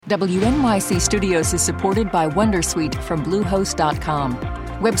WNYC Studios is supported by Wondersuite from Bluehost.com.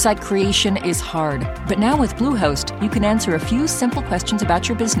 Website creation is hard, but now with Bluehost, you can answer a few simple questions about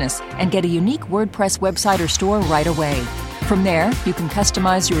your business and get a unique WordPress website or store right away. From there, you can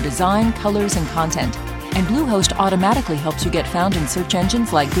customize your design, colors, and content. And Bluehost automatically helps you get found in search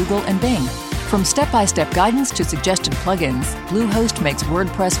engines like Google and Bing. From step-by-step guidance to suggested plugins, Bluehost makes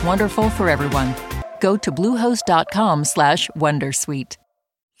WordPress wonderful for everyone. Go to bluehost.com/wondersuite.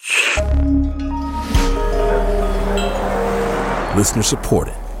 Listener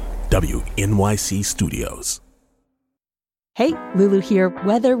supported. WNYC Studios. Hey, Lulu here.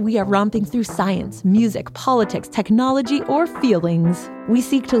 Whether we are romping through science, music, politics, technology, or feelings, we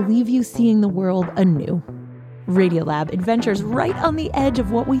seek to leave you seeing the world anew. Radiolab adventures right on the edge of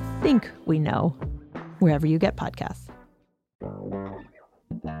what we think we know. Wherever you get podcasts.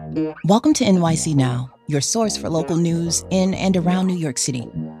 Welcome to NYC Now, your source for local news in and around New York City.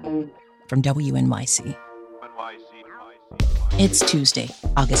 From WNYC. It's Tuesday,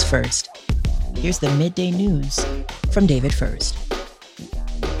 August 1st. Here's the Midday News from David First.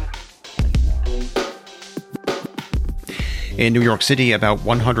 In New York City, about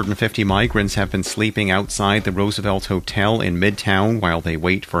 150 migrants have been sleeping outside the Roosevelt Hotel in Midtown while they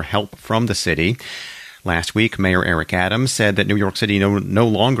wait for help from the city. Last week, Mayor Eric Adams said that New York City no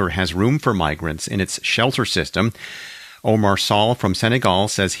longer has room for migrants in its shelter system. Omar Sall from Senegal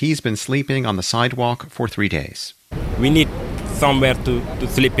says he's been sleeping on the sidewalk for 3 days. We need somewhere to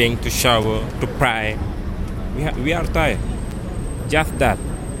sleeping, to shower, to pray. We are tired. Just that.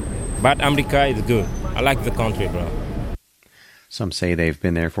 But America is good. I like the country, bro. Some say they've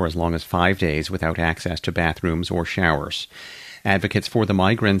been there for as long as 5 days without access to bathrooms or showers. Advocates for the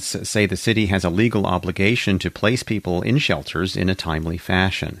migrants say the city has a legal obligation to place people in shelters in a timely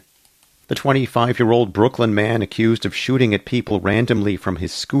fashion. The 25-year-old Brooklyn man accused of shooting at people randomly from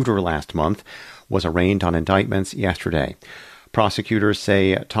his scooter last month was arraigned on indictments yesterday. Prosecutors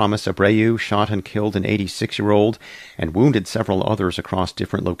say Thomas Abreu shot and killed an 86-year-old and wounded several others across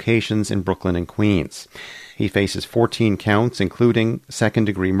different locations in Brooklyn and Queens. He faces 14 counts, including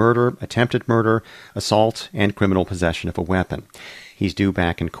second-degree murder, attempted murder, assault, and criminal possession of a weapon. He's due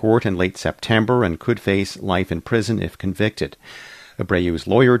back in court in late September and could face life in prison if convicted. Abreu's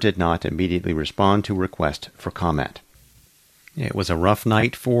lawyer did not immediately respond to a request for comment. It was a rough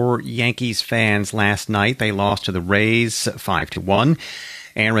night for Yankees fans last night. They lost to the Rays 5-1.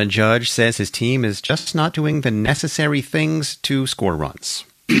 Aaron Judge says his team is just not doing the necessary things to score runs.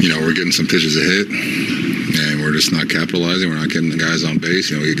 We're getting some pitches ahead, and we're just not capitalizing. We're not getting the guys on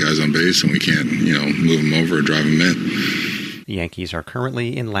base. We get guys on base, and we can't, move them over or drive them in. The Yankees are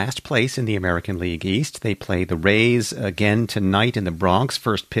currently in last place in the American League East. They play the Rays again tonight in the Bronx.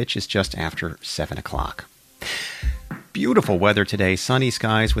 First pitch is just after 7 o'clock. Beautiful weather today. Sunny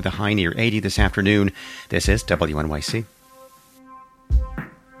skies with a high near 80 this afternoon. This is WNYC.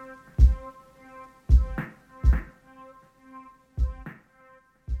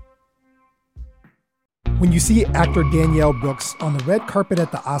 When you see actor Danielle Brooks on the red carpet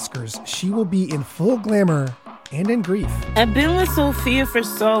at the Oscars, she will be in full glamour and in grief. I've been with Sophia for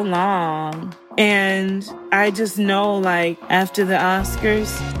so long, and I just know, after the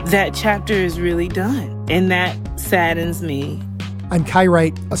Oscars, that chapter is really done, and that saddens me. I'm Kai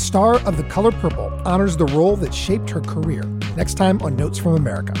Wright. A star of The Color Purple honors the role that shaped her career. Next time on Notes from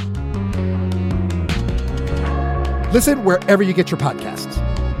America. Listen wherever you get your podcasts.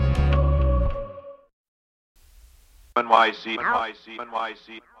 NYC.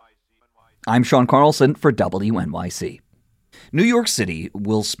 I'm Sean Carlson for WNYC. New York City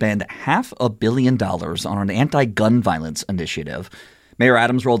will spend $500 million on an anti-gun violence initiative. Mayor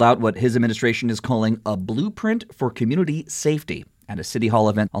Adams rolled out what his administration is calling a blueprint for community safety at a City Hall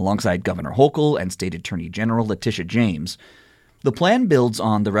event alongside Governor Hochul and State Attorney General Letitia James. The plan builds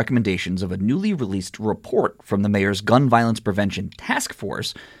on the recommendations of a newly released report from the mayor's Gun Violence Prevention Task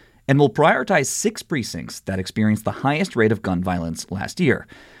Force and will prioritize 6 precincts that experienced the highest rate of gun violence last year.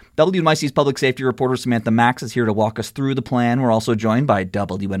 WNYC's public safety reporter Samantha Max is here to walk us through the plan. We're also joined by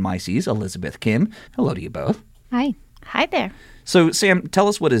WNYC's Elizabeth Kim. Hello to you both. Hi. Hi there. So, Sam, tell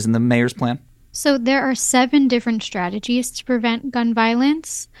us what is in the mayor's plan. So there are 7 different strategies to prevent gun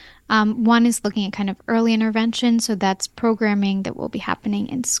violence. One is looking at kind of early intervention. So that's programming that will be happening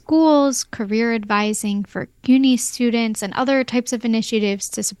in schools, career advising for uni students, and other types of initiatives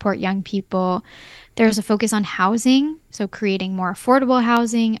to support young people. There's a focus on housing, so creating more affordable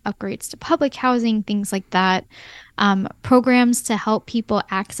housing, upgrades to public housing, things like that. Programs to help people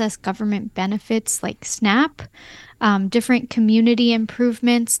access government benefits like SNAP. Different community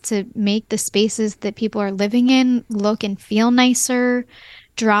improvements to make the spaces that people are living in look and feel nicer.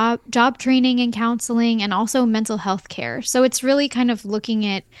 job training and counseling, and also mental health care. So it's really kind of looking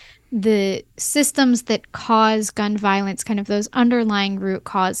at the systems that cause gun violence, kind of those underlying root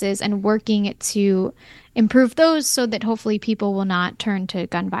causes, and working to improve those so that hopefully people will not turn to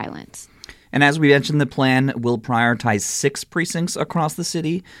gun violence. And as we mentioned, the plan will prioritize 6 precincts across the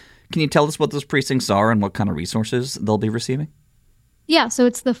city. Can you tell us what those precincts are and what kind of resources they'll be receiving? Yeah, so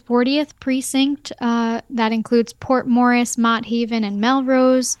it's the 40th precinct. That includes Port Morris, Mott Haven, and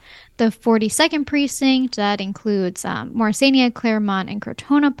Melrose. The 42nd precinct, that includes Morrisania, Claremont, and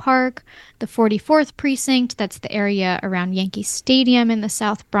Crotona Park. The 44th precinct, that's the area around Yankee Stadium in the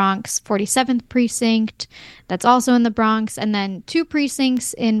South Bronx. 47th precinct, that's also in the Bronx. And then 2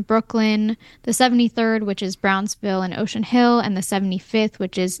 precincts in Brooklyn, the 73rd, which is Brownsville and Ocean Hill, and the 75th,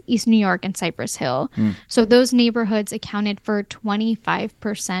 which is East New York and Cypress Hill. So those neighborhoods accounted for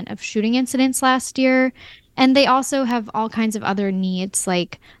 25% of shooting incidents last year. And they also have all kinds of other needs,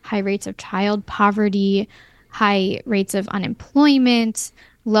 like high rates of child poverty, high rates of unemployment,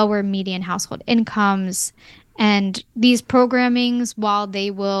 lower median household incomes. And these programmings, while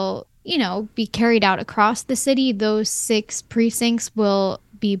they will, be carried out across the city, those 6 precincts will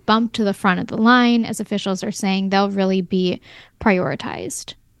be bumped to the front of the line. As officials are saying, they'll really be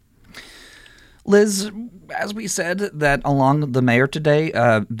prioritized. Liz, as we said, that along the mayor today,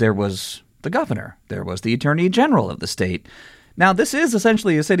 there was the governor. There was the attorney general of the state. Now, this is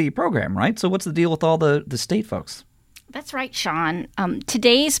essentially a city program, right? So what's the deal with all the state folks? That's right, Sean.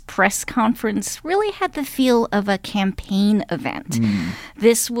 Today's press conference really had the feel of a campaign event.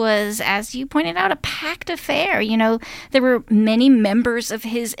 This was, as you pointed out, a packed affair. There were many members of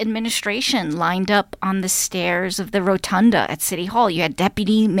his administration lined up on the stairs of the rotunda at City Hall. You had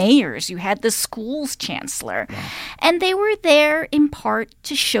deputy mayors. You had the school's chancellor. Yeah. And they were there in part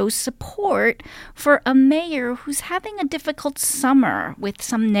to show support for a mayor who's having a difficult summer with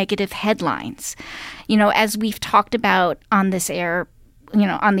some negative headlines. As we've talked about on this air,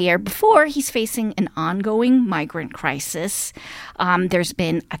 on the air before, he's facing an ongoing migrant crisis. There's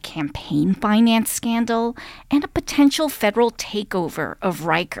been a campaign finance scandal and a potential federal takeover of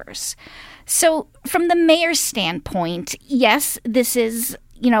Rikers. So from the mayor's standpoint, yes, this is,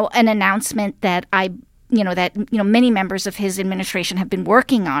 an announcement that many members of his administration have been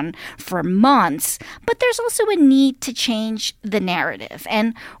working on for months. But there's also a need to change the narrative.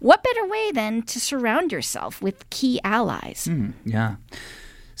 And what better way than to surround yourself with key allies? Yeah.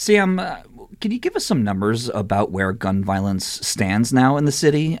 Sam, can you give us some numbers about where gun violence stands now in the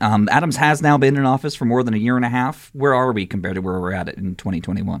city? Adams has now been in office for more than a year and a half. Where are we compared to where we're at in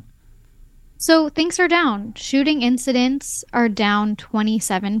 2021? So things are down. Shooting incidents are down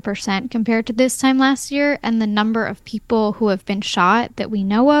 27% compared to this time last year, and the number of people who have been shot that we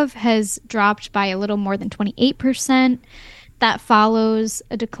know of has dropped by a little more than 28%. That follows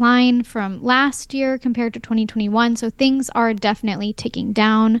a decline from last year compared to 2021, so things are definitely ticking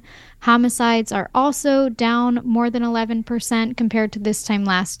down. Homicides are also down more than 11% compared to this time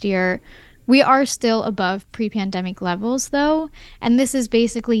last year. We are still above pre-pandemic levels, though, and this is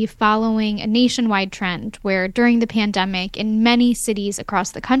basically following a nationwide trend where during the pandemic in many cities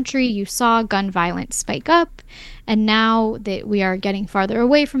across the country, you saw gun violence spike up, and now that we are getting farther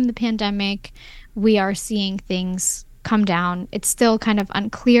away from the pandemic, we are seeing things come down. It's still kind of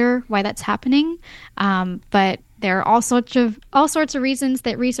unclear why that's happening, but there are all sorts of reasons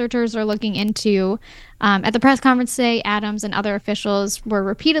that researchers are looking into. At the press conference today, Adams and other officials were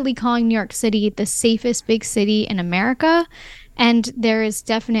repeatedly calling New York City the safest big city in America. And there is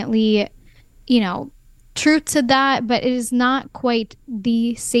definitely, truth to that, but it is not quite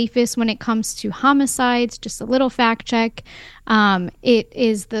the safest when it comes to homicides. Just a little fact check. It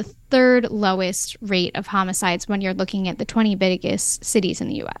is the 3rd lowest rate of homicides when you're looking at the 20 biggest cities in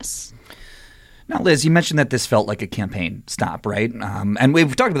the U.S. Now, Liz, you mentioned that this felt like a campaign stop, right? And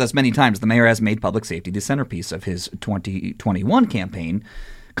we've talked about this many times. The mayor has made public safety the centerpiece of his 2021 campaign.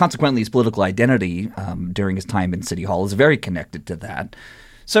 Consequently, his political identity during his time in City Hall is very connected to that.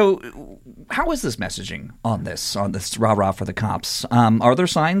 So how is this messaging on this rah-rah for the cops? Are there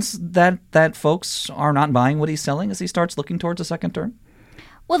signs that folks are not buying what he's selling as he starts looking towards a second term?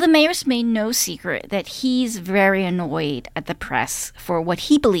 Well, the mayor's made no secret that he's very annoyed at the press for what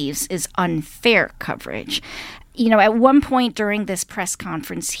he believes is unfair coverage. At one point during this press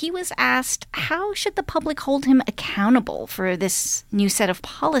conference, he was asked how should the public hold him accountable for this new set of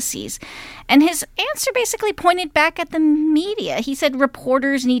policies. And his answer basically pointed back at the media. He said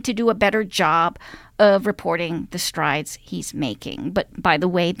reporters need to do a better job of reporting the strides he's making. But by the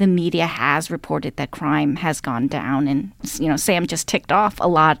way, the media has reported that crime has gone down. And, Sam just ticked off a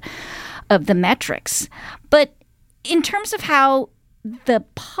lot of the metrics. But in terms of how the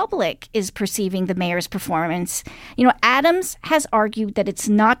public is perceiving the mayor's performance, Adams has argued that it's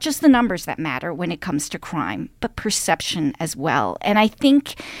not just the numbers that matter when it comes to crime, but perception as well. And I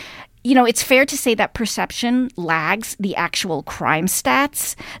think, it's fair to say that perception lags the actual crime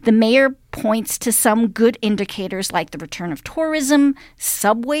stats. The mayor points to some good indicators like the return of tourism,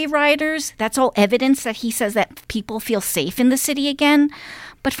 subway riders. That's all evidence that he says that people feel safe in the city again.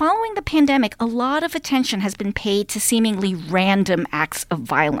 But following the pandemic, a lot of attention has been paid to seemingly random acts of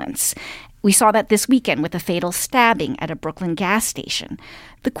violence. We saw that this weekend with a fatal stabbing at a Brooklyn gas station.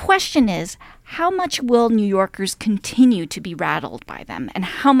 The question is, how much will New Yorkers continue to be rattled by them, and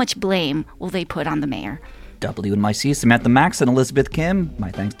how much blame will they put on the mayor? WNYC, Samantha Max and Elizabeth Kim,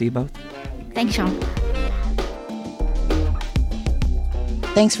 my thanks to you both. Thanks, Sean.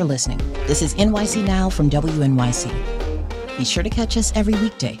 Thanks for listening. This is NYC Now from WNYC. Be sure to catch us every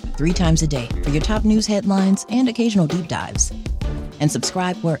weekday, 3 times a day, for your top news headlines and occasional deep dives. And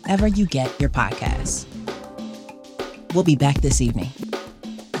subscribe wherever you get your podcasts. We'll be back this evening